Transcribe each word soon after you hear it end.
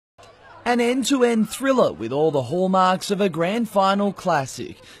An end-to-end thriller with all the hallmarks of a grand final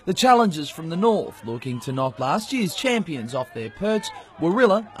classic. The challengers from the north looking to knock last year's champions off their perch,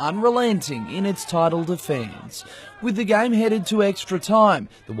 Warilla unrelenting in its title defence. With the game headed to extra time,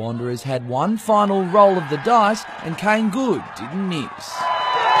 the Wanderers had one final roll of the dice and Kane Good didn't miss.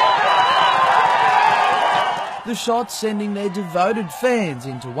 The shot sending their devoted fans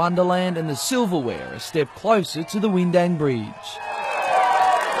into Wonderland and the silverware a step closer to the Windang Bridge.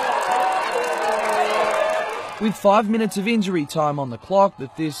 With 5 minutes of injury time on the clock, the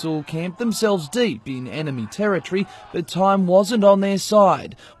Thistle camped themselves deep in enemy territory, but time wasn't on their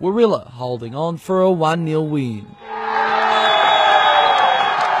side. Warilla holding on for a 1-0 win.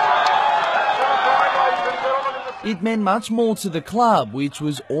 It meant much more to the club, which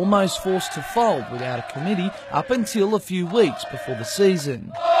was almost forced to fold without a committee up until a few weeks before the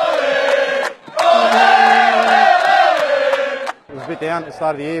season. It was a bit down at the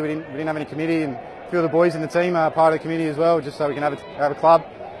start of the year. We didn't have any committee, and a few of the boys in the team are part of the committee as well, just so we can have a club.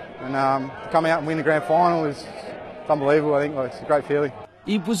 And to come out and win the grand final is unbelievable. I think it's a great feeling.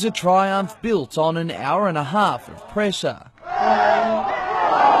 It was a triumph built on an hour and a half of pressure.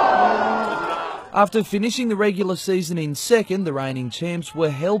 After finishing the regular season in second, the reigning champs were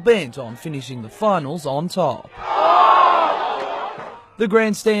hell-bent on finishing the finals on top. The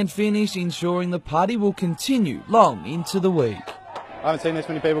grandstand finish ensuring the party will continue long into the week. I haven't seen this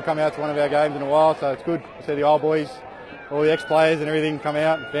many people come out to one of our games in a while, so it's good to see the old boys, all the ex-players and everything come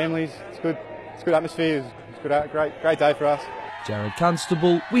out, and families. It's good atmosphere. It's a great day for us. Jared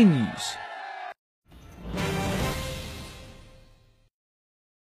Constable, Win News.